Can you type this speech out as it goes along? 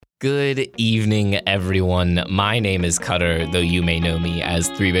Good evening, everyone. My name is Cutter, though you may know me as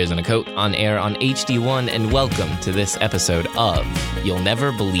Three Bears in a Coat, on air on HD1, and welcome to this episode of You'll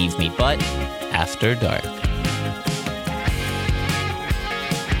Never Believe Me But After Dark.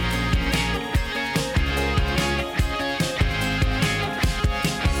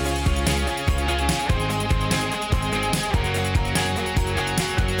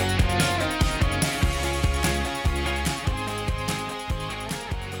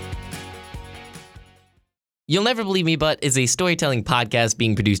 You'll Never Believe Me But is a storytelling podcast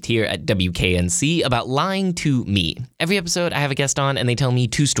being produced here at WKNC about lying to me. Every episode I have a guest on and they tell me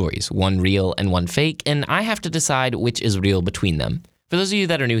two stories, one real and one fake, and I have to decide which is real between them. For those of you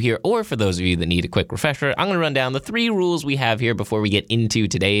that are new here, or for those of you that need a quick refresher, I'm going to run down the three rules we have here before we get into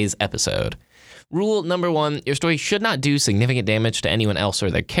today's episode. Rule number one, your story should not do significant damage to anyone else or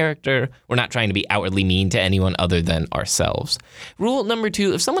their character. We're not trying to be outwardly mean to anyone other than ourselves. Rule number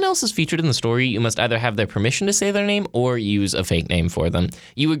two, if someone else is featured in the story, you must either have their permission to say their name or use a fake name for them.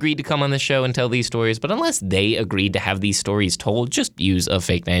 You agreed to come on this show and tell these stories, but unless they agreed to have these stories told, just use a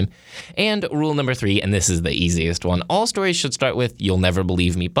fake name. And rule number three, and this is the easiest one, all stories should start with, "You'll never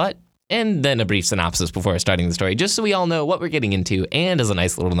believe me, but," and then a brief synopsis before starting the story, just so we all know what we're getting into, and as a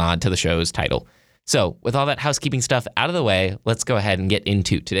nice little nod to the show's title. So, with all that housekeeping stuff out of the way, let's go ahead and get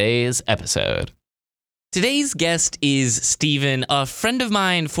into today's episode. Today's guest is Steven, a friend of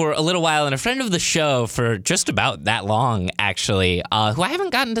mine for a little while and a friend of the show for just about that long, actually, who I haven't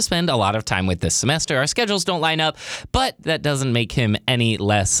gotten to spend a lot of time with this semester. Our schedules don't line up, but that doesn't make him any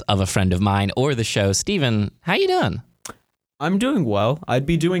less of a friend of mine or the show. Steven, how you doing? I'm doing well. I'd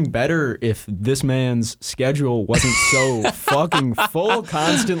be doing better if this man's schedule wasn't so fucking full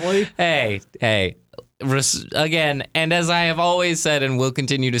constantly. Hey. Again, and as I have always said and will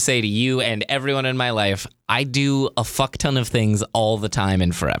continue to say to you and everyone in my life, I do a fuck ton of things all the time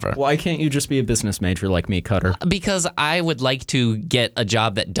and forever. Why can't you just be a business major like me, Cutter? Because I would like to get a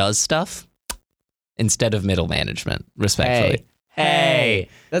job that does stuff instead of middle management, respectfully. Hey,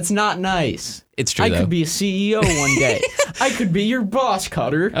 that's not nice. It's true, I though. could be a CEO one day. I could be your boss,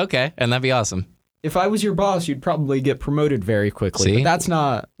 Cutter. Okay, and that'd be awesome. If I was your boss, you'd probably get promoted very quickly. See? But that's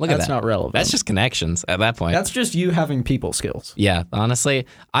not not relevant. That's just connections at that point. That's just you having people skills. Yeah, honestly,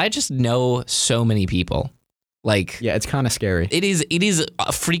 I just know so many people. Yeah, it's kind of scary. It is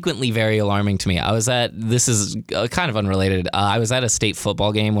frequently very alarming to me. This is kind of unrelated. I was at a state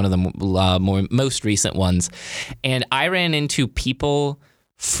football game, one of the most recent ones, and I ran into people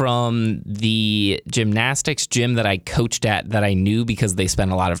from the gymnastics gym that I coached at that I knew because they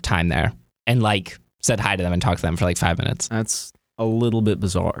spent a lot of time there, and said hi to them and talked to them for 5 minutes. That's a little bit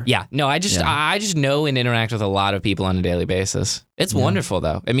bizarre. Yeah, no, I just know and interact with a lot of people on a daily basis. It's wonderful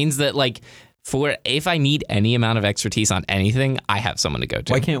though. It means that if I need any amount of expertise on anything, I have someone to go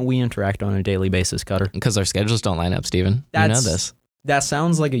to. Why can't we interact on a daily basis, Cutter? Because our schedules don't line up, Steven. You know this. That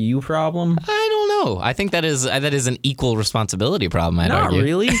sounds like a you problem. I don't know. I think that is an equal responsibility problem, I'd argue. Not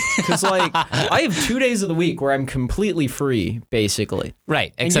really. Because, I have 2 days of the week where I'm completely free, basically.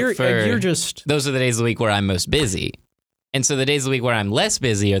 Right. And Except you're just... Those are the days of the week where I'm most busy. And so the days of the week where I'm less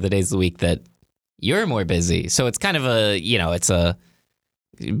busy are the days of the week that you're more busy. So it's kind of it's a...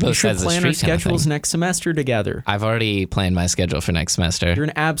 We should plan our schedules next semester together. I've already planned my schedule for next semester. You're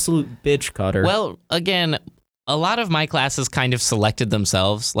an absolute bitch, Cutter. Well, again, a lot of my classes kind of selected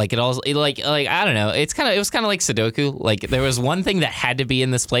themselves. I don't know. It was kind of like Sudoku. There was one thing that had to be in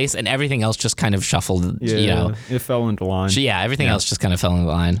this place, and everything else just kind of shuffled. Yeah, it fell into line. So everything else just kind of fell into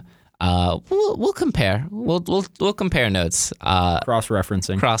line. We'll compare. We'll compare notes.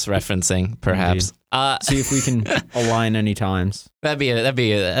 Cross-referencing, perhaps. See if we can align any times. That'd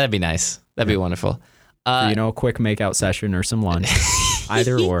be nice. That'd be wonderful. A quick makeout session or some lunch.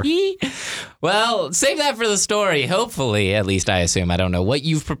 Either or. Well, save that for the story. Hopefully, at least I assume. I don't know what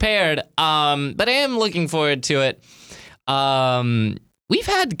you've prepared, but I am looking forward to it. We've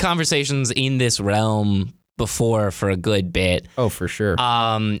had conversations in this realm before for a good bit. Oh, for sure.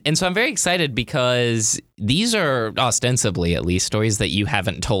 And so I'm very excited because these are ostensibly at least stories that you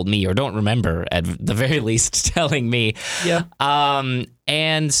haven't told me or don't remember at the very least telling me. Yeah.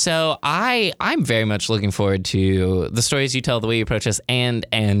 And so I'm very much looking forward to the stories you tell, the way you approach us, and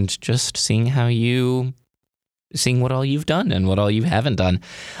just seeing what all you've done and what all you haven't done.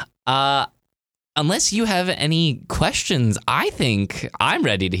 Unless you have any questions, I think I'm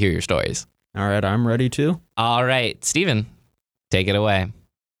ready to hear your stories. All right, I'm ready too. All right, Steven, take it away.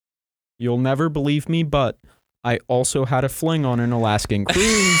 You'll never believe me, but I also had a fling on an Alaskan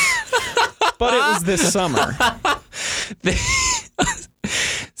cruise, but it was this summer.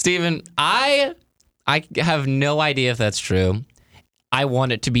 Steven, I have no idea if that's true. I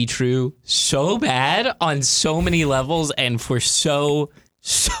want it to be true so bad on so many levels and for so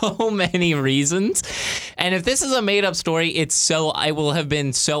many reasons. And if this is a made up story, I will have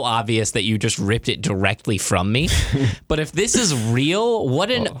been so obvious that you just ripped it directly from me. But if this is real, what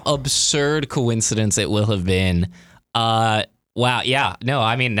an absurd coincidence it will have been. Wow. Yeah. No,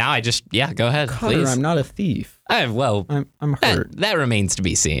 I mean, now go ahead, Cutter, please. I'm not a thief. I'm hurt. That remains to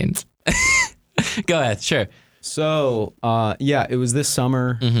be seen. Go ahead. Sure. So, it was this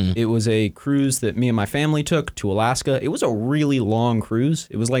summer. Mm-hmm. It was a cruise that me and my family took to Alaska. It was a really long cruise.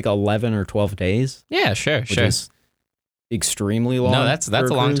 It was like 11 or 12 days. Yeah, sure. Which is extremely long. No, that's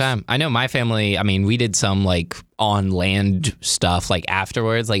a long time. I know my family, I mean, we did some like on land stuff like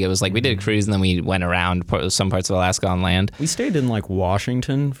afterwards. Like it was like we did a cruise and then we went around some parts of Alaska on land. We stayed in like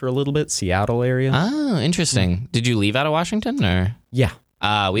Washington for a little bit, Seattle area. Oh, interesting. Did you leave out of Washington or? Yeah.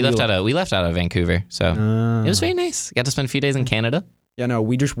 We left out of Vancouver, so it was very nice. Got to spend a few days in Canada. Yeah, no,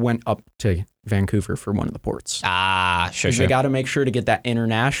 we just went up to Vancouver for one of the ports. Ah, sure. You got to make sure to get that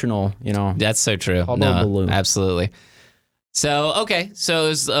international, That's so true. balloon. Absolutely. So, okay. So it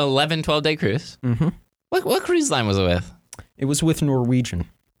was an 11, 12-day cruise. Mm-hmm. What cruise line was it with? It was with Norwegian.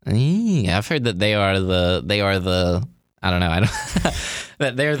 I've heard that they are the I don't know.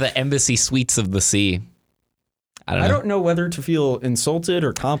 That they're the embassy suites of the sea. I don't know whether to feel insulted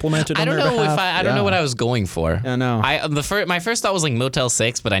or complimented on their behalf. I don't know what I was going for. I know. My first thought was like Motel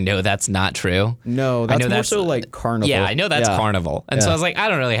 6, but I know that's not true. No, that's more so like Carnival. Yeah, I know that's Carnival. And so I was like, I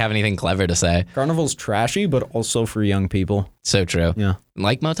don't really have anything clever to say. Carnival's trashy, but also for young people. So true. Yeah.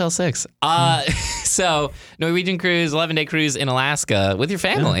 Like Motel 6. So Norwegian cruise, 11-day cruise in Alaska with your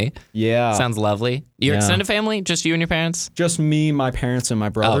family. Yeah. Sounds lovely. Your extended family? Just you and your parents? Just me, my parents, and my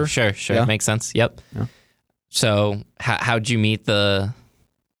brother. Oh, sure. Yeah. Makes sense. Yep. Yeah. So how'd you meet the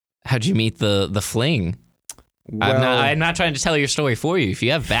fling? Well, I'm not trying to tell your story for you. If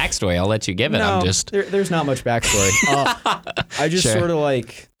you have backstory, I'll let you give it. No, there's not much backstory. I just sort of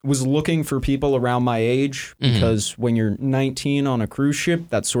like was looking for people around my age because when you're 19 on a cruise ship,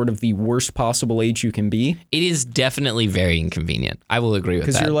 that's sort of the worst possible age you can be. It is definitely very inconvenient. I will agree with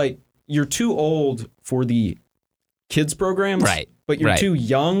that. Because you're too old for the kids programs. Right. But you're too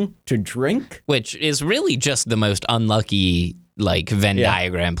young to drink. Which is really just the most unlucky Venn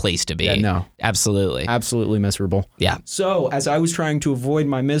diagram place to be. Yeah, no. Absolutely. Absolutely miserable. Yeah. So as I was trying to avoid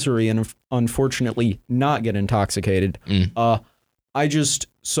my misery and unfortunately not get intoxicated, I just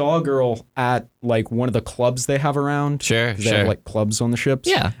saw a girl at one of the clubs they have around. Sure. They have clubs on the ships.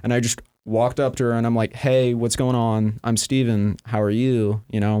 Yeah. And I just walked up to her and I'm like, hey, what's going on? I'm Steven. How are you?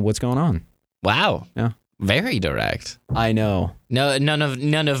 What's going on? Wow. Yeah. Very direct. I know. No, none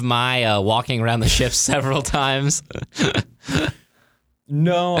of my walking around the ship several times.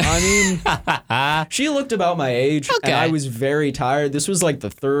 No, I mean, she looked about my age, and I was very tired. This was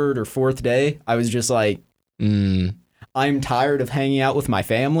the third or fourth day. I was just like, I'm tired of hanging out with my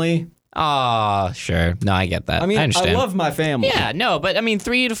family. Oh, sure. No, I get that. I mean, I understand. I love my family. Yeah, no, but I mean,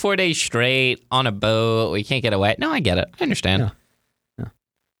 3 to 4 days straight on a boat, we can't get away. No, I get it. I understand. Yeah.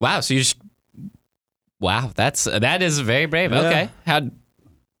 Wow, so you just... Wow, that is very brave. Yeah. Okay. How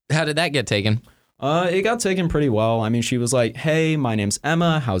did that get taken? It got taken pretty well. I mean, she was like, hey, my name's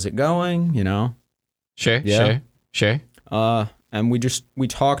Emma. How's it going? Sure. And we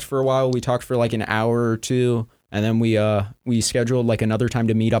talked for a while. We talked for an hour or two. And then we scheduled another time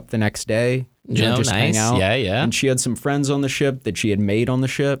to meet up the next day. Just nice. Hang out. Yeah. And she had some friends on the ship that she had made on the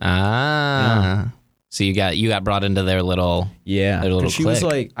ship. Ah. Yeah. So you got brought into their little She clique.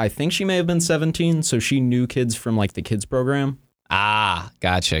 was I think she may have been 17, so she knew kids from the kids program. Ah,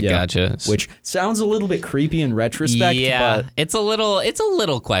 gotcha. Which sounds a little bit creepy in retrospect. Yeah, but it's a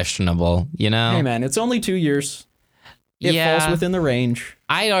little questionable, Hey man, it's only 2 years. It falls within the range.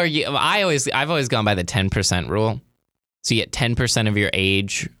 I'd argue. I've always gone by the 10% rule. So you get 10% of your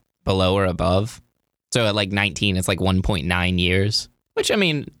age below or above. So at 19, it's 1.9 years. Which, I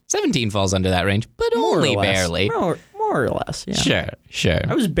mean, 17 falls under that range, but only barely. More or less, yeah. Sure.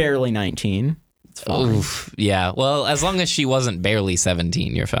 I was barely 19. It's fine. Oof, yeah, well, as long as she wasn't barely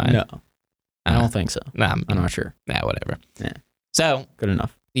 17, you're fine. No, I don't think so. Nah, I'm not sure. Nah, whatever. Yeah. So, good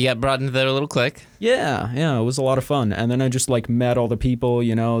enough. You got brought into their little clique? Yeah, it was a lot of fun. And then I just met all the people,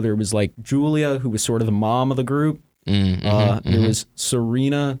 there was Julia, who was sort of the mom of the group. There was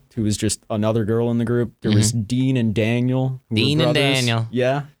Serena, who was just another girl in the group. There was Dean and Daniel. Dean and Daniel.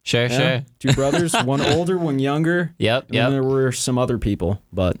 Yeah. Sure. 2 brothers, one older, one younger. Yep. And there were some other people,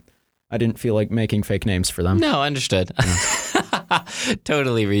 but I didn't feel like making fake names for them. No, understood.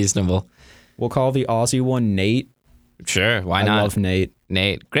 Totally reasonable. We'll call the Aussie one Nate. Sure, why not? I love Nate.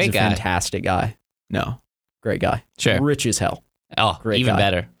 Great He's guy. A fantastic guy. No, great guy. Sure. Rich as hell. Oh, Great even guy.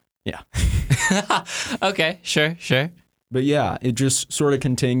 better. Yeah. Okay, sure. But yeah, it just sort of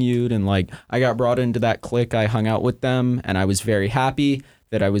continued, and like I got brought into that clique. I hung out with them, and I was very happy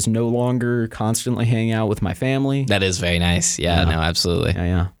that I was no longer constantly hanging out with my family. That is very nice. Yeah, no, absolutely.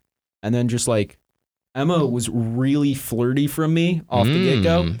 Yeah. And then just like Emma was really flirty from me off the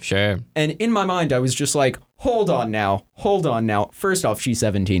get-go. Sure. And in my mind, I was just like, hold on now. First off, she's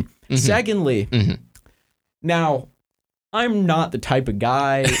 17. Secondly, now, I'm not the type of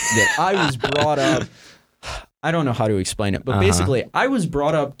guy that I was brought up. I don't know how to explain it, but basically, I was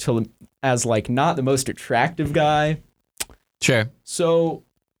brought up as like not the most attractive guy. Sure. So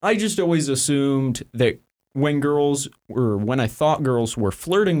I just always assumed that when I thought girls were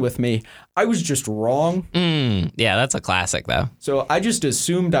flirting with me, I was just wrong. Yeah, that's a classic though. So I just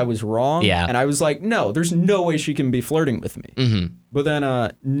assumed I was wrong. Yeah. And I was like, no, there's no way she can be flirting with me. But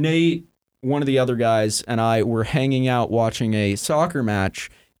then Nate, one of the other guys, and I were hanging out watching a soccer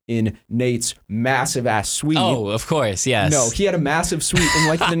match in Nate's massive ass suite. Oh, of course, yes. No, he had a massive suite in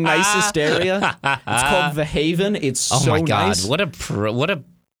like the nicest area. It's called The Haven. It's so nice. Oh my God, what a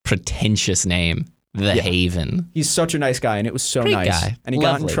pretentious name. The Haven. He's such a nice guy, and it was so Great nice. guy. And he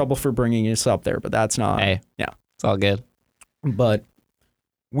got in trouble for bringing us up there, but that's not. Hey, yeah, it's all good. But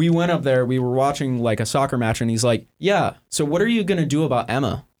we went up there. We were watching like a soccer match, and he's like, "Yeah, so what are you gonna do about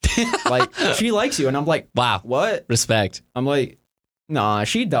Emma? Like, she likes you." And I'm like, "Wow, what? Respect." I'm like, "Nah,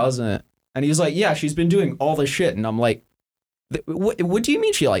 she doesn't." And he's like, "Yeah, she's been doing all this shit." And I'm like, "What do you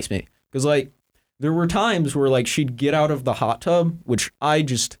mean she likes me?" Because like, there were times where like she'd get out of the hot tub, which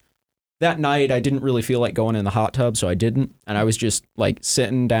that night, I didn't really feel like going in the hot tub, so I didn't. And I was just like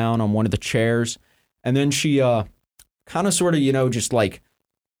sitting down on one of the chairs. And then she kind of sort of, just like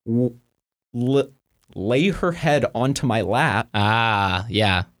lay her head onto my lap. Ah,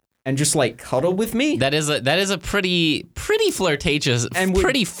 yeah. And just like cuddle with me. That is a pretty flirtatious, and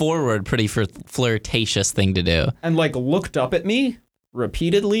pretty flirtatious thing to do. And like looked up at me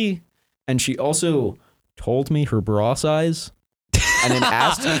repeatedly. And she also told me her bra size. And then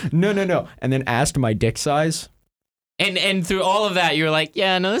asked, no. And then asked my dick size. And through all of that, you were like,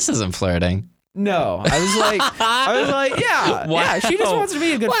 yeah, no, this isn't flirting. No, I was like, yeah, wow. Yeah, she just wants to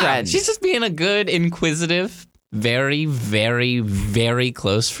be a good friend. She's just being a good, inquisitive, very, very, very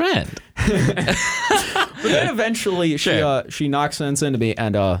close friend. But then eventually she knocked sense into me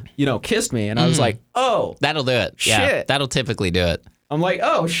and, kissed me. And I was like, oh. That'll do it. Shit. Yeah, that'll typically do it. I'm like,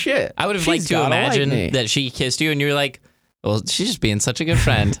 oh, shit. I would have liked to imagine that she kissed you and you're like, well, she's just being such a good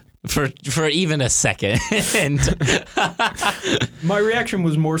friend for even a second. My reaction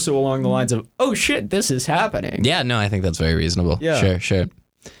was more so along the lines of, oh, shit, this is happening. Yeah, no, I think that's very reasonable. Yeah. Sure.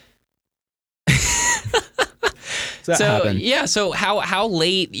 So happened. Yeah, so how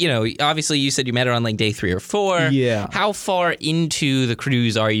late, obviously you said you met her on like day 3 or 4. Yeah. How far into the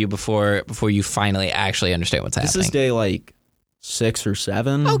cruise are you before you finally actually understand what's happening? This is day like 6 or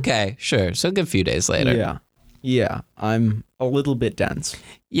 7. Okay, sure. So a good few days later. Yeah, I'm a little bit dense.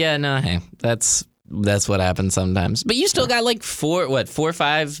 Yeah, no, hey, that's what happens sometimes. But you still got like 4 or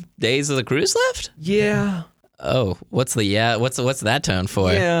 5 days of the cruise left? Yeah. Oh, what's that tone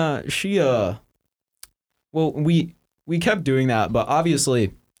for? Yeah, she well, we kept doing that, but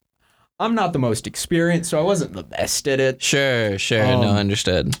obviously I'm not the most experienced, so I wasn't the best at it. Sure, no,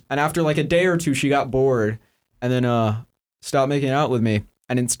 understood. And after like a day or two, she got bored and then stopped making out with me.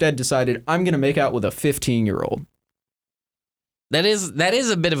 And instead decided I'm going to make out with a 15-year-old. That is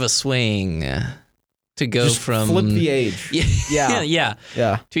a bit of a swing to go Just from flip the age. Yeah.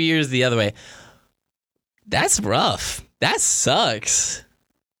 Yeah. 2 years the other way. That's rough. That sucks.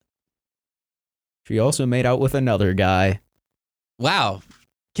 She also made out with another guy. Wow.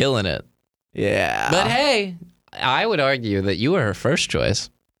 Killing it. Yeah. But hey, I would argue that you were her first choice.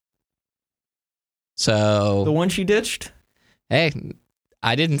 So the one she ditched? Hey,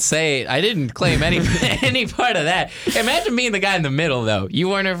 I didn't claim any part of that. Imagine being the guy in the middle, though. You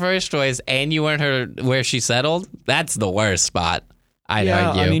weren't her first choice, and you weren't her where she settled. That's the worst spot, I'd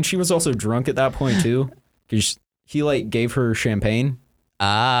argue. I mean, she was also drunk at that point, too. Because he, like, gave her champagne.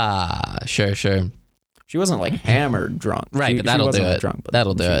 Ah, sure. She wasn't, like, hammered drunk. Right, but that'll do it. Drunk, but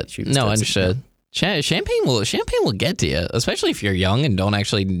that'll do it. No, understood. Champagne will get to you, especially if you're young and don't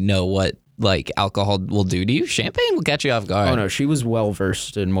actually know what like alcohol will do to you. Champagne will catch you off guard. Oh no, she was well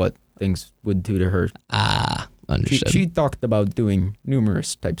versed in what things would do to her. Ah, understood. She talked about doing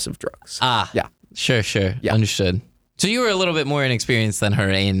numerous types of drugs. Ah, yeah, sure, yeah. Understood. So you were a little bit more inexperienced than her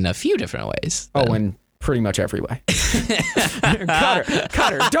in a few different ways. Then. Oh, in pretty much every way. Cut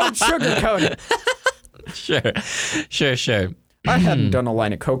her, don't sugarcoat it. Sure. I hadn't done a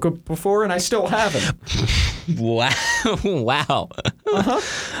line of coke before, and I still haven't. Wow. Wow.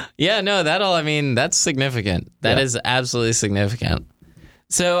 Yeah, no, that's significant. That is absolutely significant.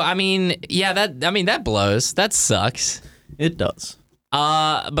 So, that blows. That sucks. It does.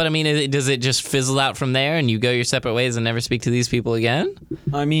 But does it just fizzle out from there and you go your separate ways and never speak to these people again?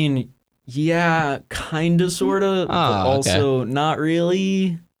 Yeah, kind of, sort of, but also not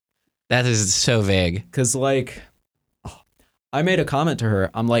really. That is so vague. Because, I made a comment to her.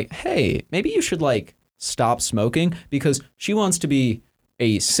 I'm like, hey, maybe you should, stop smoking, because she wants to be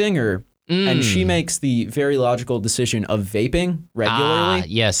a singer, and she makes the very logical decision of vaping regularly.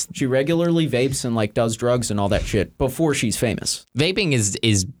 Yes. She regularly vapes and, does drugs and all that shit before she's famous. Vaping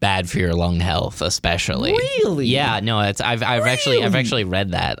is bad for your lung health, especially. Really? Yeah, no, I've actually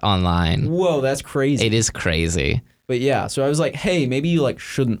read that online. Whoa, that's crazy. It is crazy. But yeah, so I was like, hey, maybe you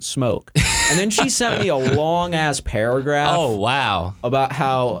shouldn't smoke. And then she sent me a long ass paragraph. Oh, wow. About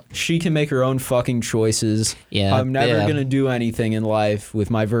how she can make her own fucking choices. Yeah. I'm never going to do anything in life with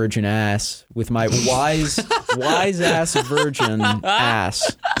my virgin ass, with my wise ass virgin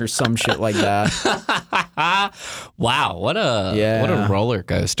ass, or some shit like that. Wow, what a roller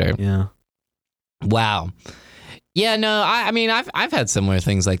coaster. Yeah. Wow. Yeah, no, I've had similar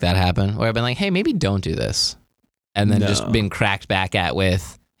things like that happen where I've been like, hey, maybe don't do this. And then just been cracked back at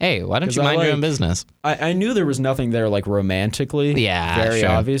with, hey, why don't you mind your own business? I knew there was nothing there romantically. Yeah, very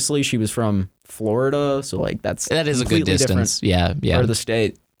sure. obviously. She was from Florida, so that is a good distance. Yeah. Part of the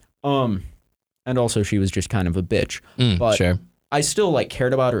state. And also she was just kind of a bitch. But sure. I still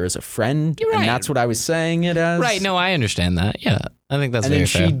cared about her as a friend. You're right. And that's what I was saying it as. Right. No, I understand that. Yeah, I think that's very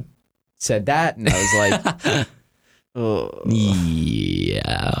fair. And then she said that, and I was like, oh.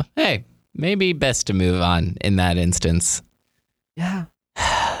 Yeah. Hey. Maybe best to move on in that instance. Yeah.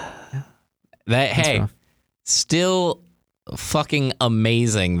 Still fucking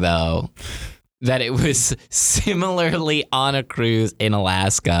amazing though that it was similarly on a cruise in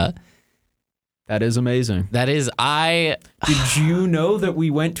Alaska. That is amazing. Did you know that we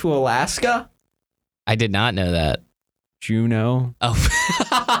went to Alaska? I did not know that. Juno. Oh,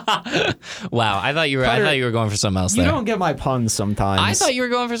 wow! I thought you were going for something else. You there. don't get my puns sometimes. I thought you were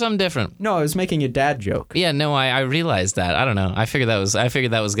going for something different. No, I was making a dad joke. Yeah, no, I realized that. I don't know. I figured that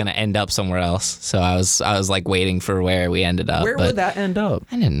was going to end up somewhere else. So I was waiting for where we ended up. Where would that end up?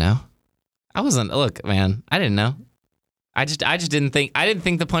 I didn't know. I wasn't. Look, man, I didn't know. I just didn't think. I didn't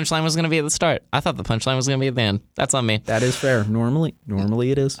think the punchline was going to be at the start. I thought the punchline was going to be at the end. That's on me. That is fair. Normally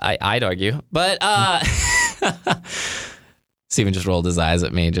it is. I'd argue, but Steven just rolled his eyes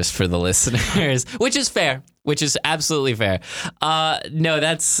at me just for the listeners, which is fair, which is absolutely fair. No,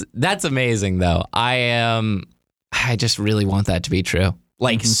 that's amazing though. I just really want that to be true.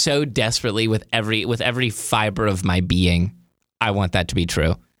 So desperately with every fiber of my being, I want that to be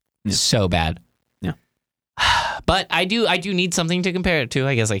true. Yeah. So bad. Yeah. But I do need something to compare it to.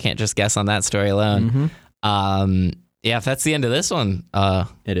 I guess I can't just guess on that story alone. Mm-hmm. Yeah, if that's the end of this one,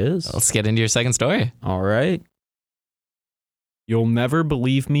 it is. Let's get into your second story. All right. You'll never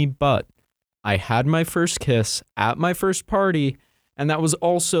believe me, but I had my first kiss at my first party, and that was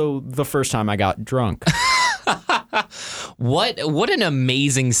also the first time I got drunk. What an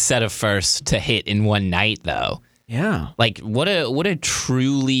amazing set of firsts to hit in one night, though. Yeah. What a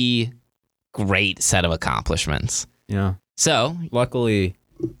truly great set of accomplishments. Yeah. So, luckily,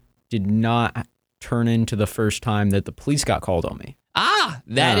 did not turn into the first time that the police got called on me.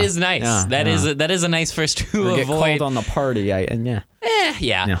 That is nice. Yeah, that is a nice first to avoid. Get called on the party. No,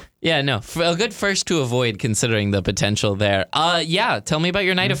 a good first to avoid considering the potential there. Tell me about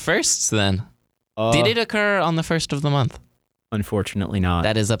your night of firsts then. Did it occur on the 1st of the month? Unfortunately not.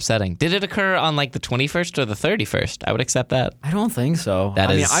 That is upsetting. Did it occur on the 21st or the 31st? I would accept that. I don't think so.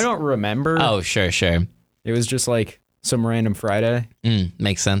 I don't remember. Oh, sure. It was just some random Friday.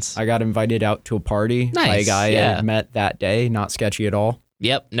 Makes sense. I got invited out to a party by a guy I had met that day. Not sketchy at all.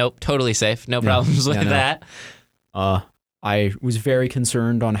 Yep. Nope. Totally safe. No problems with that. I was very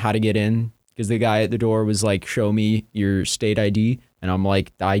concerned on how to get in because the guy at the door was like, show me your state ID. And I'm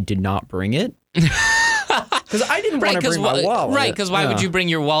like, I did not bring it. Because I didn't want to bring my wallet. Right, because why would you bring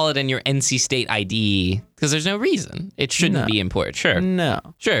your wallet and your NC State ID? Because there's no reason. It shouldn't be important. Sure. No.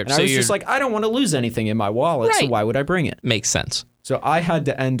 Sure. And I was just like, I don't want to lose anything in my wallet, so why would I bring it? Makes sense. So I had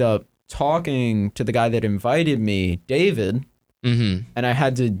to end up talking to the guy that invited me, David, and I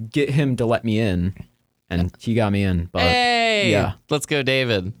had to get him to let me in, and he got me in. But hey, let's go,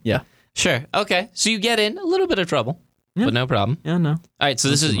 David. Yeah. Sure. Okay. So you get in, a little bit of trouble. Yeah. But no problem. Yeah, no. All right, so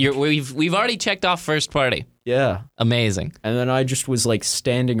this is we've already checked off first party. Yeah. Amazing. And then I just was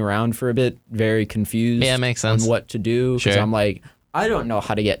standing around for a bit, very confused. Yeah, makes sense. On what to do. Because I'm like, I don't know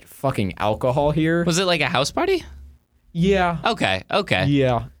how to get fucking alcohol here. Was it like a house party? Yeah. Okay.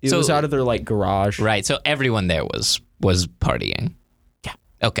 Yeah. It was out of their like garage. Right. So everyone there was partying. Yeah.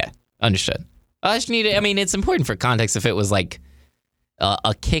 Okay. Understood. I just need. I mean, it's important for context if it was like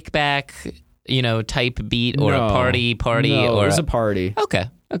a kickback, type beat or a party, no, or it was a party. Okay.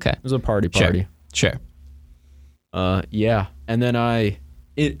 It was a party. Sure. Yeah. And then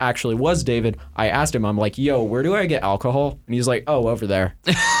it actually was David. I asked him, I'm like, yo, where do I get alcohol? And he's like, oh, over there.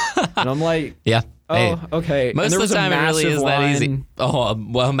 And I'm like, yeah. Oh, hey, okay. Most of the time, it really is that easy. Oh,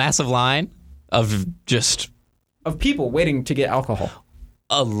 a massive line of people waiting to get alcohol.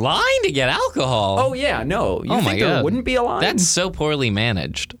 A line to get alcohol? Oh, yeah. No. You think there wouldn't be a line? That's so poorly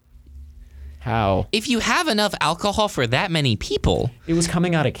managed. How? If you have enough alcohol for that many people. It was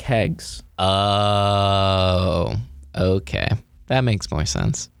coming out of kegs. Oh, okay. That makes more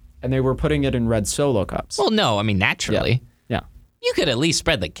sense. And they were putting it in red Solo cups. Well, no, I mean, naturally. Yeah. You could at least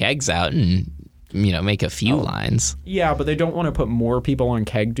spread the kegs out and, make a few lines. Yeah, but they don't want to put more people on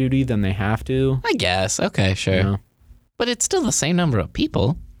keg duty than they have to. I guess. Okay, sure. Yeah. But it's still the same number of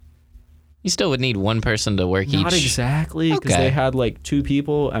people. You still would need one person to work each. Not exactly, because they had like 2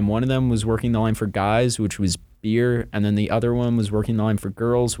 people, and one of them was working the line for guys, which was beer, and then the other one was working the line for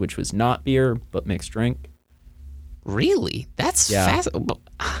girls, which was not beer, but mixed drink. Really? That's fascinating.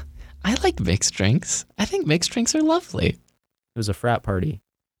 I like mixed drinks. I think mixed drinks are lovely. It was a frat party.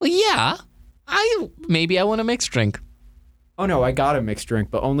 Well, yeah. Maybe I want a mixed drink. Oh, no, I got a mixed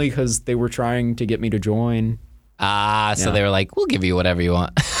drink, but only because they were trying to get me to join. So they were like, we'll give you whatever you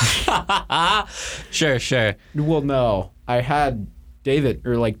want. Sure. Well, no. I had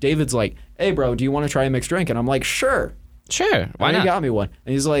David's like, hey, bro, do you want to try a mixed drink? And I'm like, sure. Sure, why not? He got me one.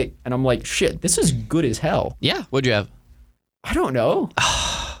 And he's like, and I'm like, shit, this is good as hell. Yeah, what'd you have? I don't know.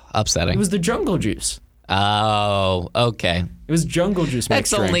 Upsetting. It was the jungle juice. Oh, okay. It was jungle juice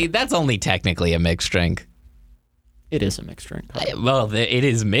mixed drink. That's only technically a mixed drink. It is a mixed drink. Well, it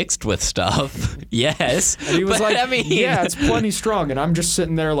is mixed with stuff. Yes. And he was yeah, it's plenty strong. And I'm just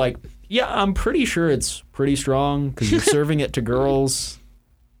sitting there like, yeah, I'm pretty sure it's pretty strong because you're serving it to girls.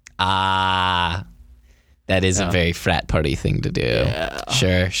 That is a very frat party thing to do. Yeah.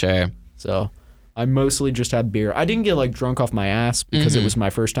 Sure. So I mostly just had beer. I didn't get like drunk off my ass because it was my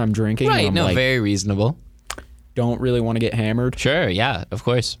first time drinking. Right, no, very reasonable. Don't really want to get hammered. Sure, yeah, of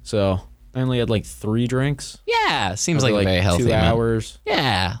course. So I only had like 3 drinks. Yeah, seems like a very healthy 2 amount. hours.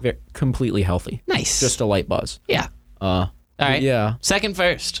 Yeah. Completely healthy. Nice. Just a light buzz. Yeah. All right. Yeah. Second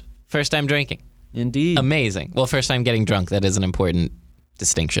first time drinking. Indeed. Amazing. Well, first time getting drunk, that is an important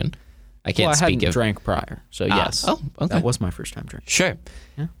distinction. I can't speak of. I hadn't drank prior, so yes. Oh, okay. That was my first time drinking. Sure.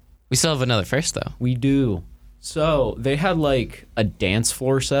 Yeah. We still have another first, though. We do. So they had like a dance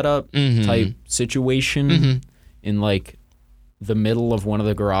floor setup type situation in like the middle of one of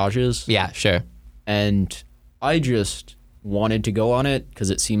the garages. Yeah, sure. And I just wanted to go on it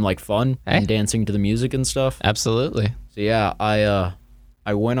because it seemed like fun and dancing to the music and stuff. Absolutely. So yeah, I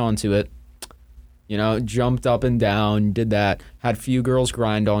went onto it. Jumped up and down, did that. Had a few girls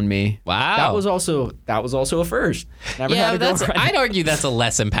grind on me. Wow. That was also a first. Never had a girl grind. I'd argue that's a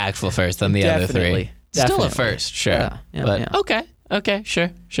less impactful first than the other 3. Still a first, sure. Yeah. Okay,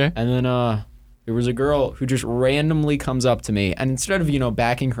 sure. And then there was a girl who just randomly comes up to me, and instead of,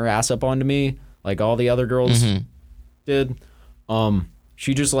 backing her ass up onto me like all the other girls did,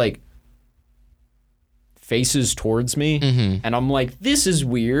 she just like faces towards me, and I'm like, this is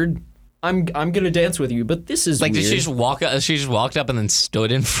weird. I'm gonna dance with you, but this is like, weird. Did she just walk up? She just walked up and then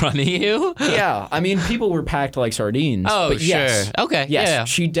stood in front of you? Yeah, I mean, people were packed like sardines. Oh, but yes, sure. Okay. Yes, yeah.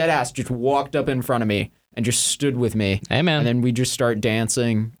 She dead ass just walked up in front of me and just stood with me. Hey, man. And then we just start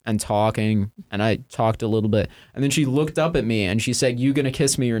dancing and talking, and I talked a little bit, and then she looked up at me and she said, "You gonna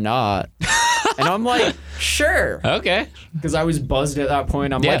kiss me or not?" And I'm like, sure. Okay. Because I was buzzed at that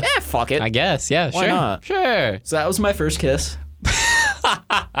point. I'm like, fuck it. I guess. Yeah. Why not? Sure. So that was my first kiss.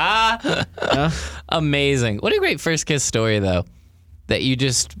 Amazing. What a great first kiss story, though. That you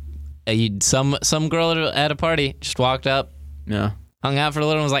just some girl at a party just walked up, hung out for a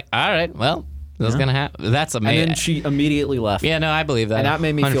little, and was like, "All right, well, that's gonna happen." That's amazing. And then she immediately left. Yeah, no, I believe that. And that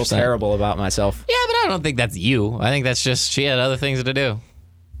made me 100%. Feel terrible about myself. Yeah, but I don't think that's you. I think that's just she had other things to do.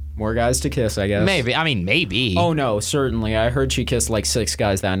 More guys to kiss, I guess. Maybe. I mean, maybe. Oh no, certainly. I heard she kissed like 6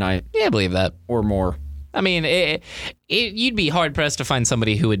 guys that night. Yeah, I believe that. Or more. I mean, you'd be hard-pressed to find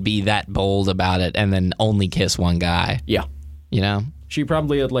somebody who would be that bold about it and then only kiss one guy. Yeah. She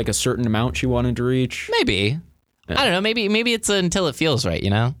probably had like a certain amount she wanted to reach. Maybe. Yeah. I don't know. Maybe it's until it feels right,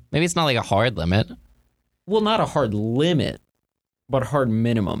 Maybe it's not like a hard limit. Well, not a hard limit, but a hard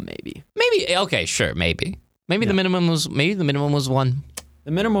minimum, maybe. Maybe. Okay, sure, maybe. Maybe the minimum was 1.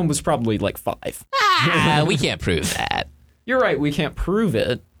 The minimum was probably like 5. We can't prove that. You're right. We can't prove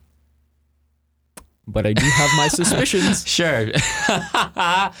it. But I do have my suspicions. Sure.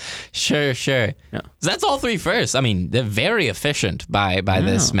 Sure. Yeah. That's all 3 firsts. I mean, they're very efficient by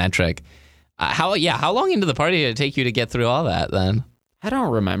this metric. How long into the party did it take you to get through all that then? I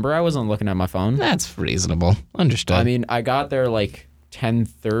don't remember. I wasn't looking at my phone. That's reasonable. Understood. I mean, I got there like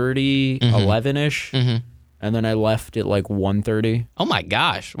 10:30, 11-ish, and then I left at like 1:30. Oh my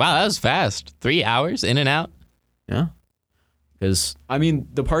gosh. Wow, that was fast. 3 hours in and out? Yeah. Because, I mean,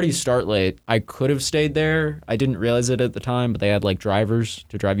 the parties start late. I could have stayed there. I didn't realize it at the time, but they had like drivers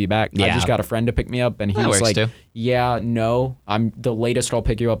to drive you back. Yeah. I just got a friend to pick me up, and he That was works like, too. yeah, no, the latest I'll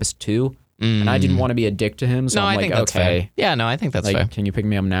pick you up is 2. And I didn't want to be a dick to him, so No, I'm I like, think that's okay. fair. Yeah, no, I think that's like, fair. can you pick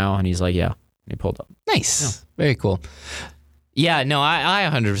me up now? And he's like, yeah. And he pulled up. Nice. Very cool. Yeah, no, I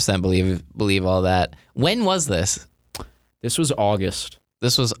 100% believe all that. When was this? This was August.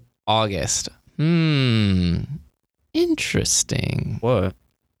 This was August. Interesting. What?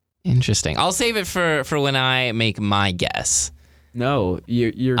 Interesting. I'll save it for when I make my guess. No,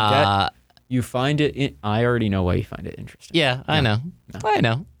 you find it. I already know why you find it interesting. Yeah, I know.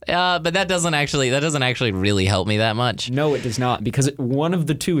 But that doesn't actually really help me that much. No, it does not, because one of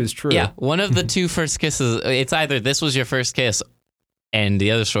the 2 is true. Yeah, one of the 2 first kisses. It's either this was your first kiss, and the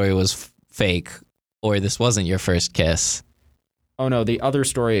other story was fake, or this wasn't your first kiss. Oh no, the other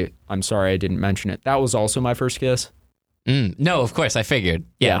story. I'm sorry, I didn't mention it. That was also my first kiss. No, of course, I figured.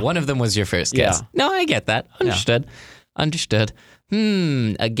 Yeah, one of them was your first kiss. Yeah. No, I get that. Understood.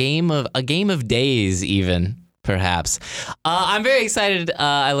 A game of days, even perhaps. I'm very excited.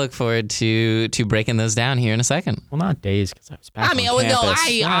 I look forward to breaking those down here in a second. Well, not days, because I was back on No,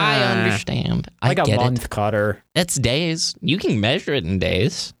 campus. I understand. Like I a get month it. cutter. That's days. You can measure it in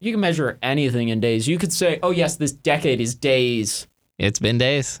days. You can measure anything in days. You could say, oh yes, this decade is days. It's been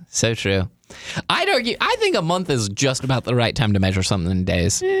days. So true. I'd argue. I think a month is just about the right time to measure something in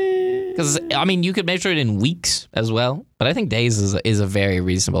days. Because, I mean, you could measure it in weeks as well, but I think days is a very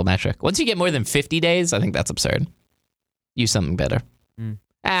reasonable metric. Once you get more than 50 days, I think that's absurd. Use something better.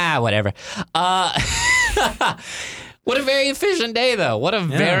 Whatever. What a very efficient day, though. What a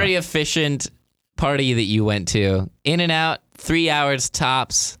very efficient party that you went to. In and out, 3 hours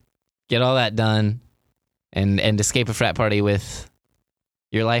tops. Get all that done, and escape a frat party with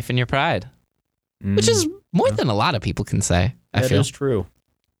your life and your pride, which is more than a lot of people can say. I feel That is true.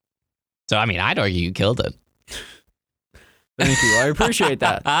 So, I mean, I'd argue you killed it. Thank you. I appreciate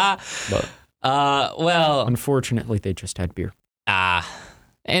that. But Well, unfortunately, they just had beer.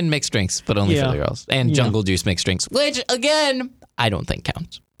 and mixed drinks, but only for the girls. And jungle juice mixed drinks, which, again, I don't think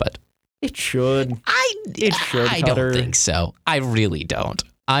counts. But it should. I don't think so. I really don't.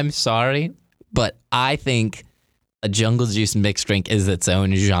 I'm sorry, but I think a jungle juice mixed drink is its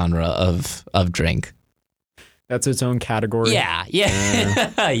own genre of drink. That's its own category. Yeah.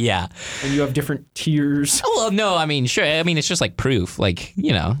 Yeah. And you have different tiers. Well, no, I mean, sure. I mean, it's just like proof. Like,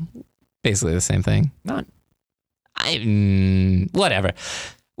 basically the same thing. Not. Whatever.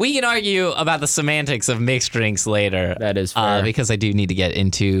 We can argue about the semantics of mixed drinks later. That is fair. Because I do need to get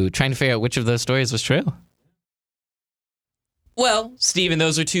into trying to figure out which of those stories was true. Well, Stephen,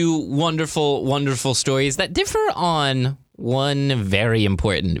 those are 2 wonderful, wonderful stories that differ on one very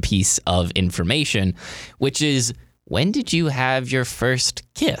important piece of information, which is, when did you have your first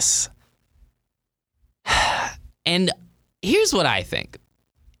kiss? And here's what I think.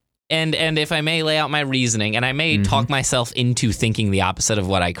 And if I may lay out my reasoning, and I may talk myself into thinking the opposite of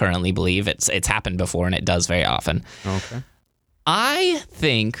what I currently believe. It's happened before, and it does very often. Okay. I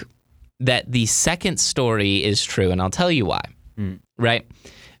think that the second story is true, and I'll tell you why. Right?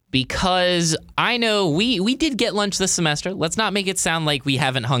 Because I know we did get lunch this semester. Let's not make it sound like we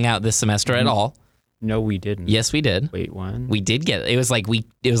haven't hung out this semester at all. No, we didn't. Yes, we did. Wait, when? We did get it was like week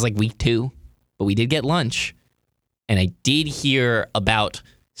 2, but we did get lunch. And I did hear about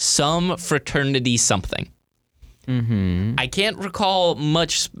some fraternity something. I can't recall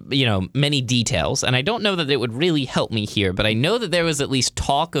many details, and I don't know that it would really help me here, but I know that there was at least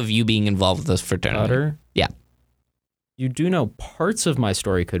talk of you being involved with this fraternity. Butter? Yeah. You do know parts of my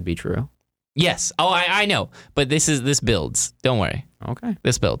story could be true. Yes. Oh, I know. But this builds. Don't worry. Okay.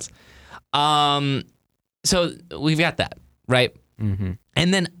 This builds. So we've got that, right? And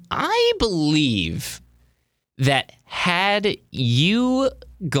then I believe that had you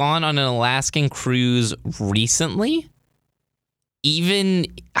gone on an Alaskan cruise recently,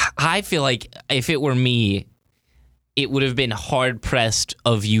 I feel like if it were me, it would have been hard pressed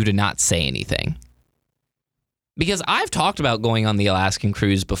of you to not say anything. Because I've talked about going on the Alaskan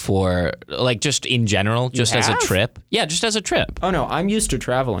cruise before, like just in general, just as a trip. Yeah, just as a trip. Oh, no, I'm used to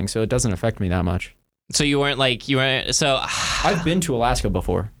traveling, so it doesn't affect me that much. So you weren't, so. I've been to Alaska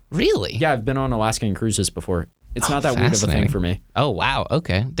before. Really? Yeah, I've been on Alaskan cruises before. It's not that weird of a thing for me. Oh, wow.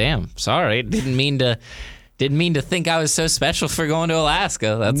 Okay. Damn. Sorry. Didn't mean to think I was so special for going to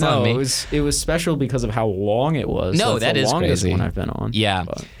Alaska. That's on me. It was special because of how long it was. No, that is crazy. That's the longest one I've been on. Yeah.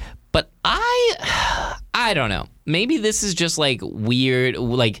 But I don't know. Maybe this is just like weird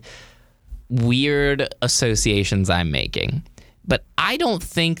associations I'm making. But I don't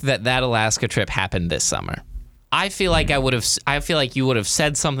think that Alaska trip happened this summer. I feel like you would have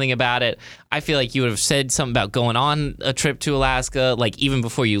said something about it. I feel like you would have said something about going on a trip to Alaska, like even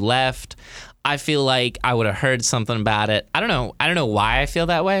before you left. I feel like I would have heard something about it. I don't know why I feel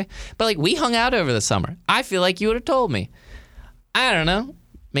that way, but like we hung out over the summer. I feel like you would have told me. I don't know.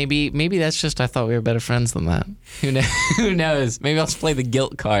 Maybe that's just I thought we were better friends than that. Who knows? Maybe I'll just play the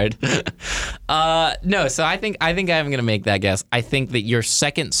guilt card. No, so I think I'm gonna make that guess. I think that your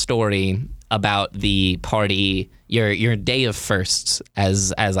second story about the party, your day of firsts,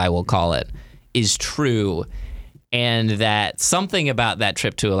 as I will call it, is true, and that something about that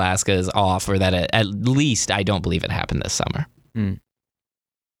trip to Alaska is off, or that at least I don't believe it happened this summer.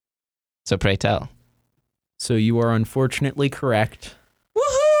 So pray tell. So you are unfortunately correct.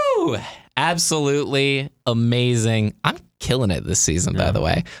 Woohoo! Absolutely amazing. I'm killing it this season, by the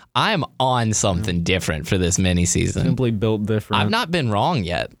way. I'm on something different for this mini season. Simply built different. I've not been wrong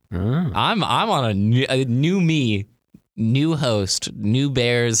yet. I'm on a new me, new host, new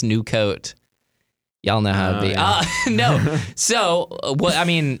bears, new coat. Y'all know how to be. Yeah. No. So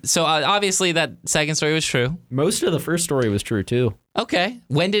obviously that second story was true. Most of the first story was true too. Okay.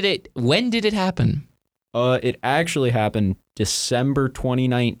 When did it happen? It actually happened December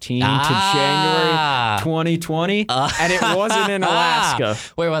 2019 to January 2020, and it wasn't in Alaska.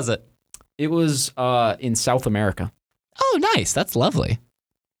 Where was it? It was in South America. Oh, nice. That's lovely.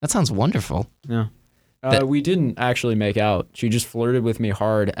 That sounds wonderful. Yeah. We didn't actually make out. She just flirted with me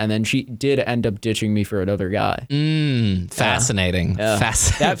hard, and then she did end up ditching me for another guy. Fascinating. Yeah.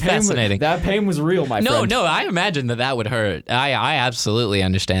 Fascinating. That pain was real, my friend. No, I imagine that would hurt. I absolutely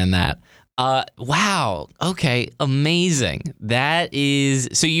understand that. Wow. Okay. Amazing. That is,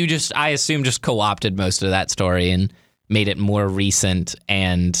 so you just, I assume, just co-opted most of that story and made it more recent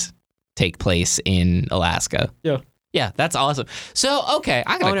and take place in Alaska. Yeah. Yeah, that's awesome. So, okay.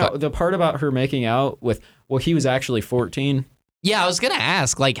 The part about her making out with, he was actually 14. Yeah, I was going to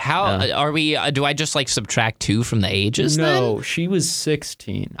ask, like, how are we, do I just, like, subtract 2 from the ages then? No, she was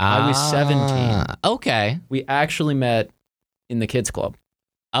 16. I was 17. Okay. We actually met in the kids club.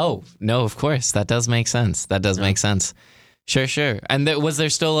 Oh, no, of course. That does make sense. Make sense. Sure. And was there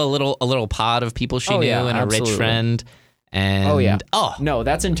still a little pod of people she knew and absolutely. A rich friend? And no,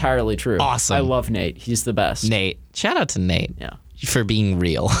 that's entirely true. Awesome. I love Nate. He's the best. Nate. Shout out to Nate. Yeah. For being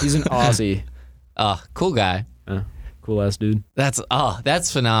real. He's an Aussie. Cool guy. Cool ass dude.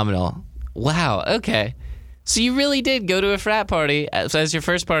 That's phenomenal. Wow. Okay. So you really did go to a frat party as your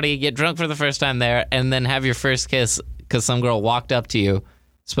first party, get drunk for the first time there, and then have your first kiss because some girl walked up to you,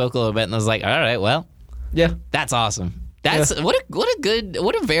 spoke a little bit, and was like, all right, well. Yeah. That's awesome. That's what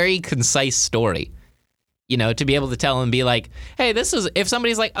a very concise story. You know, to be able to tell and be like, hey, this is, if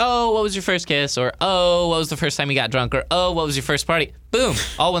somebody's like, oh, what was your first kiss? Or, oh, what was the first time you got drunk? Or, oh, what was your first party? Boom.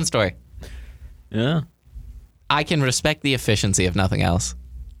 All one story. Yeah. I can respect the efficiency if nothing else.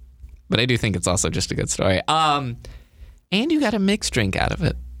 But I do think it's also just a good story. And you got a mixed drink out of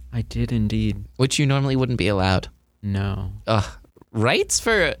it. I did indeed. Which you normally wouldn't be allowed. No. Rights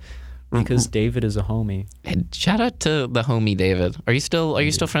for... Because David is a homie. And shout out to the homie David. Are you still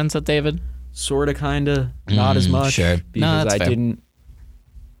friends with David? Sorta, kinda, not as much. Sure. Because I fair. didn't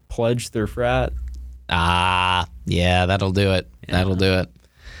pledge their frat. Yeah, that'll do it. Yeah. That'll do it.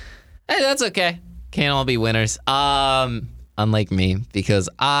 Hey, that's okay. Can't all be winners. Unlike me, because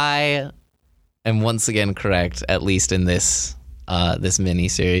I am once again correct, at least in this mini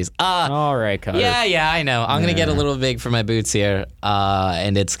series. All right, Connor. Yeah, I know. I'm gonna get a little big for my boots here,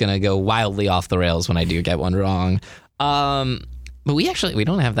 and it's gonna go wildly off the rails when I do get one wrong. But we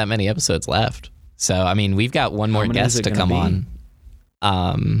don't have that many episodes left. So, I mean, we've got one more guest to come on.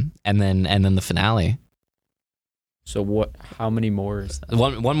 And then the finale. So how many more is that?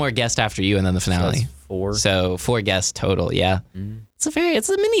 One more guest after you and then the finale. So that's 4. So 4 guests total, yeah. It's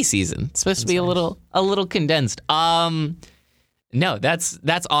a mini season. It's supposed to be nice. a little condensed. No,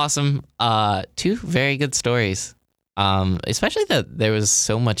 that's awesome. 2 very good stories. Especially that there was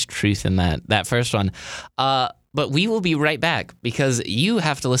so much truth in that first one. But we will be right back because you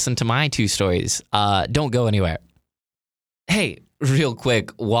have to listen to my 2 stories. Don't go anywhere. Hey, real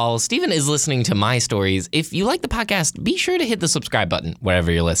quick, while Steven is listening to my stories, if you like the podcast, be sure to hit the subscribe button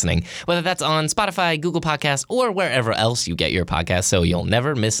wherever you're listening, whether that's on Spotify, Google Podcasts, or wherever else you get your podcasts, so you'll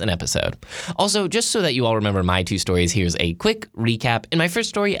never miss an episode. Also, just so that you all remember my 2 stories, here's a quick recap. In my first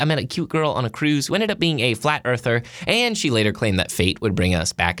story, I met a cute girl on a cruise who ended up being a flat earther, and she later claimed that fate would bring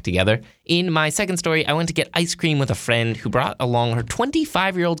us back together. In my second story, I went to get ice cream with a friend who brought along her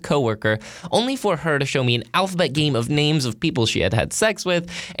 25-year-old coworker, only for her to show me an alphabet game of names of people she had sex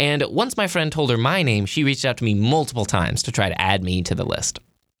with, and once my friend told her my name, she reached out to me multiple times to try to add me to the list.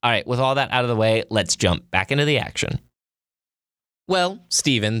 All right, with all that out of the way, let's jump back into the action. Well,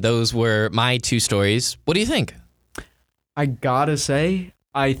 Steven, those were my 2 stories. What do you think? I gotta say,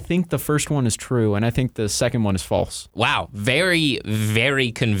 I think the first one is true, and I think the second one is false. Wow, very,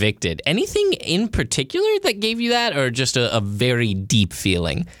 very convicted. Anything in particular that gave you that, or just a very deep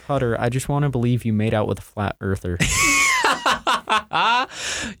feeling? Cutter, I just want to believe you made out with a flat earther.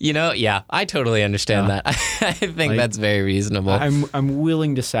 Yeah, I totally understand that. I think that's very reasonable. I'm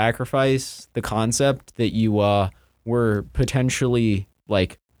willing to sacrifice the concept that you were potentially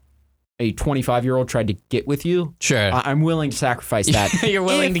like a 25-year-old tried to get with you. Sure. I'm willing to sacrifice that. You're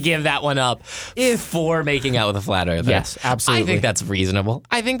willing to give that one up for making out with a flat earther. Yes, absolutely. I think that's reasonable.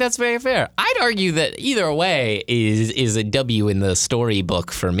 I think that's very fair. I'd argue that either way is a W in the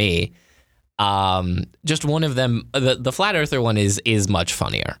storybook for me. Just one of them, the flat earther one is much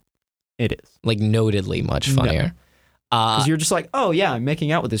funnier. It is. Like notedly much funnier. Because you're just like, oh yeah, I'm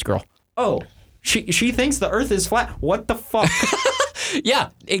making out with this girl. Oh, she thinks the earth is flat. What the fuck? Yeah,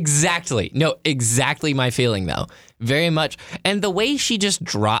 exactly. No, exactly my feeling though. Very much. And the way she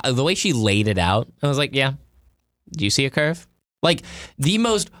the way she laid it out, I was like, yeah, do you see a curve? Like the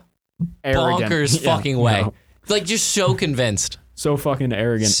most Arrogant. bonkers fucking way. No. Like just so convinced. So fucking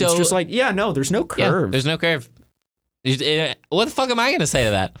arrogant. So, it's just like, yeah, no, there's no curve. Yeah, there's no curve. What the fuck am I going to say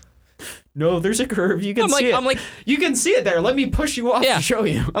to that? No, there's a curve. You can see it. I'm like, you can see it there. Let me push you off to show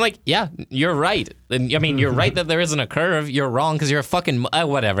you. I'm like, yeah, you're right. And I mean, you're right that there isn't a curve. You're wrong because you're a fucking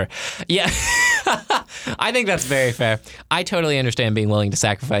whatever. Yeah, I think that's very fair. I totally understand being willing to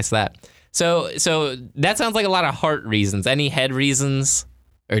sacrifice that. So that sounds like a lot of heart reasons. Any head reasons,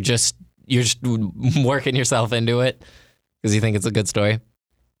 or you're just working yourself into it because you think it's a good story?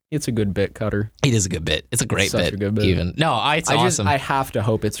 It's a good bit, Cutter. It is a good bit. It's a great bit. A good bit. Even. No, it's awesome. I have to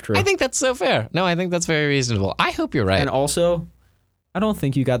hope it's true. I think that's so fair. No, I think that's very reasonable. I hope you're right. And also, I don't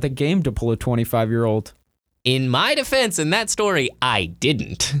think you got the game to pull a 25-year-old. In my defense, in that story, I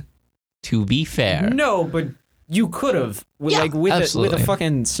didn't. To be fair. No, but you could have. With a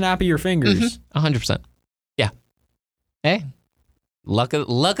fucking snap of your fingers. 100%. Yeah. Hey, luck of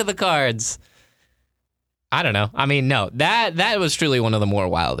the cards. I don't know. I mean, no, that was truly one of the more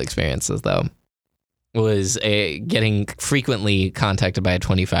wild experiences, though, was getting frequently contacted by a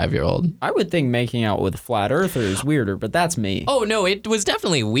 25-year-old. I would think making out with a flat earther is weirder, but that's me. Oh, no, it was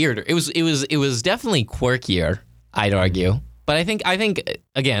definitely weirder. It was definitely quirkier, I'd argue. But I think,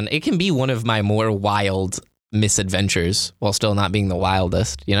 again, it can be one of my more wild misadventures while still not being the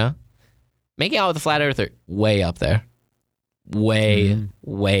wildest, you know? Making out with a flat earther, way up there. Way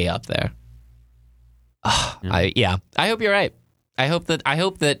up there. I hope you're right. I hope that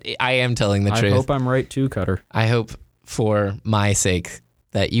I am telling the truth. I hope I'm right too, Cutter. I hope for my sake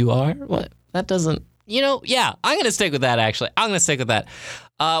that you are. What? That doesn't, yeah, I'm going to stick with that, actually. I'm going to stick with that.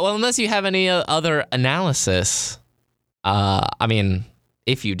 Well, unless you have any other analysis, I mean,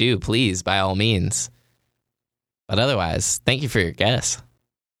 if you do, please, by all means. But otherwise, thank you for your guess.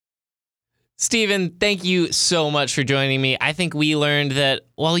 Steven, thank you so much for joining me. I think we learned that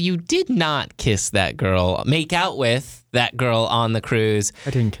while you did not kiss that girl, make out with that girl on the cruise.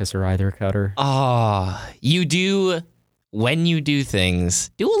 I didn't kiss her either, Cutter. You do, when you do things,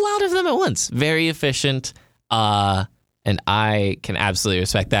 do a lot of them at once. Very efficient, and I can absolutely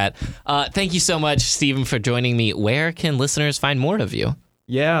respect that. Thank you so much, Steven, for joining me. Where can listeners find more of you?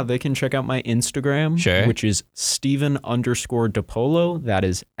 Yeah, they can check out my Instagram, which is Steven_DePolo. That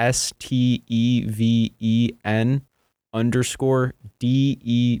is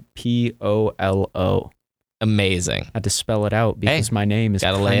STEVEN_DEPOLO. Amazing. I had to spell it out because my name is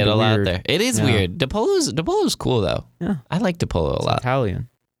gotta lay it all out there. It is weird. DePolo's cool though. Yeah, I like DePolo a lot. Italian.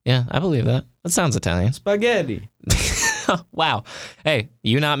 Yeah, I believe that. That sounds Italian. Spaghetti. Wow. Hey,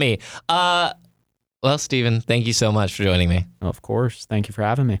 you not me. Well, Steven, thank you so much for joining me. Of course. Thank you for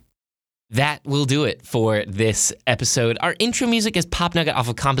having me. That will do it for this episode. Our intro music is Pop Nugget off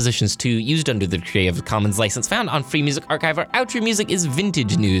of Compositions 2, used under the Creative Commons license, found on Free Music Archive. Our outro music is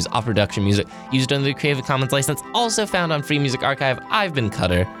Vintage News off Production Music, used under the Creative Commons license, also found on Free Music Archive. I've been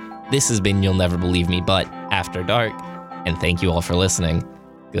Cutter. This has been You'll Never Believe Me, but After Dark. And thank you all for listening.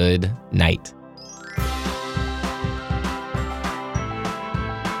 Good night.